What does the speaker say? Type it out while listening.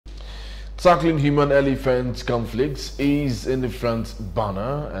Tackling human-elephant conflicts is in the front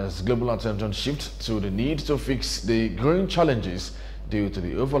burner as global attention shifts to the need to fix the growing challenges due to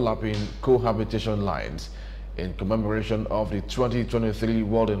the overlapping cohabitation lines. In commemoration of the 2023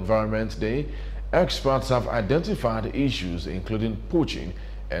 World Environment Day, experts have identified issues including poaching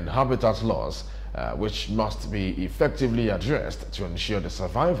and habitat loss, which must be effectively addressed to ensure the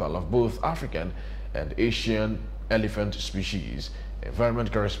survival of both African and Asian elephant species.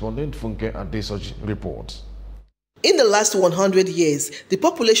 Environment correspondent Funke Adesoji reports. In the last 100 years, the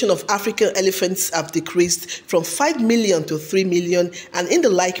population of African elephants have decreased from 5 million to 3 million, and in the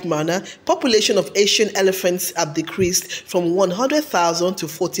like manner, population of Asian elephants have decreased from 100,000 to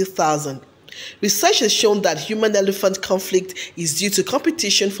 40,000. Research has shown that human-elephant conflict is due to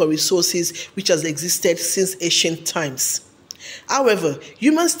competition for resources which has existed since ancient times. However,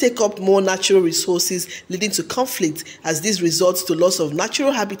 humans take up more natural resources, leading to conflict as this results to loss of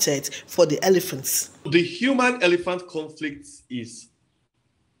natural habitat for the elephants. The human-elephant conflict is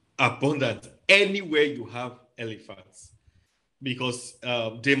abundant anywhere you have elephants because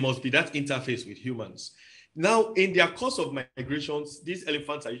there must be that interface with humans. Now, in their course of migrations, these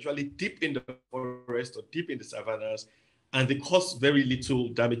elephants are usually deep in the forest or deep in the savannas, and they cause very little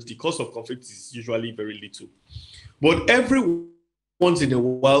damage. The cause of conflict is usually very little. But every once in a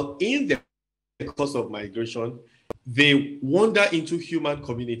while, in the course of migration, they wander into human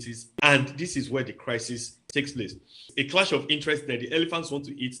communities, and this is where the crisis takes place. A clash of interest that the elephants want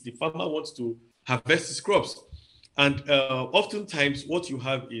to eat, the farmer wants to harvest his crops. And oftentimes what you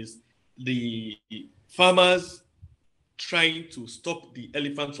have is the farmers trying to stop the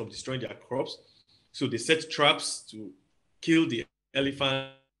elephants from destroying their crops. So they set traps to kill the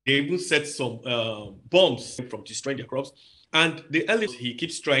elephant. They even set some bombs from destroying their crops. And the elephant, he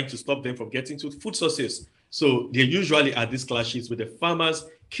keeps trying to stop them from getting to food sources. So they usually are these clashes with the farmers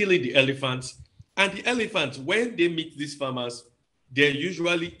killing the elephants. And the elephants, when they meet these farmers, there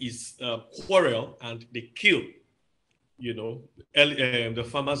usually is quarrel and they kill, the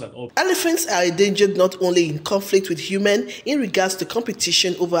farmers and all. Elephants are endangered not only in conflict with humans in regards to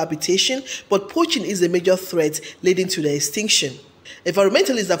competition over habitation, but poaching is a major threat leading to their extinction.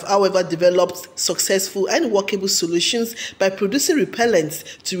 Environmentalists have, however, developed successful and workable solutions by producing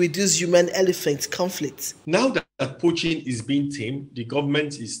repellents to reduce human-elephant conflict. Now that poaching is being tamed, the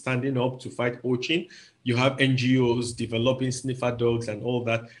government is standing up to fight poaching. You have NGOs developing sniffer dogs and all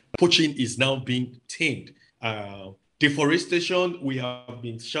that. Poaching is now being tamed. Deforestation, we have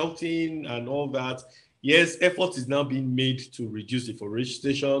been shouting and all that. Yes, effort is now being made to reduce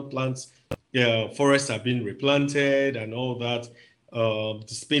deforestation. Forests are being replanted and all that. The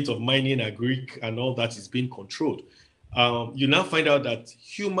spate of mining, agric, and all that is being controlled. You now find out that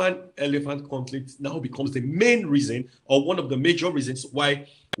human-elephant conflict now becomes the main reason, or one of the major reasons why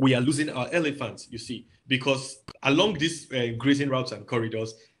we are losing our elephants, you see, because along these grazing routes and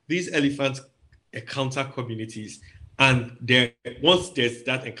corridors, these elephants encounter communities, and once there's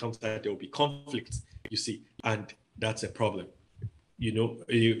that encounter, there will be conflict, you see, and that's a problem.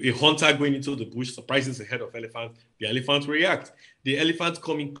 A hunter going into the bush surprises a herd of elephants, the elephants react. The elephants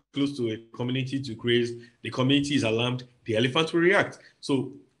coming close to a community to graze, the community is alarmed, the elephants will react.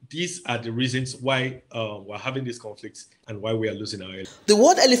 So these are the reasons why we're having these conflicts and why we are losing our elephants. The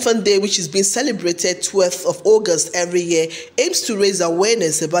World Elephant Day, which is being celebrated 12th of August every year, aims to raise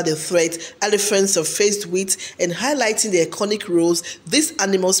awareness about the threat elephants are faced with and highlighting the iconic roles these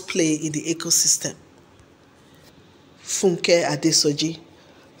animals play in the ecosystem. Funke Adesoji,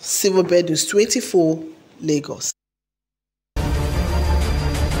 Silverbird News 24, Lagos.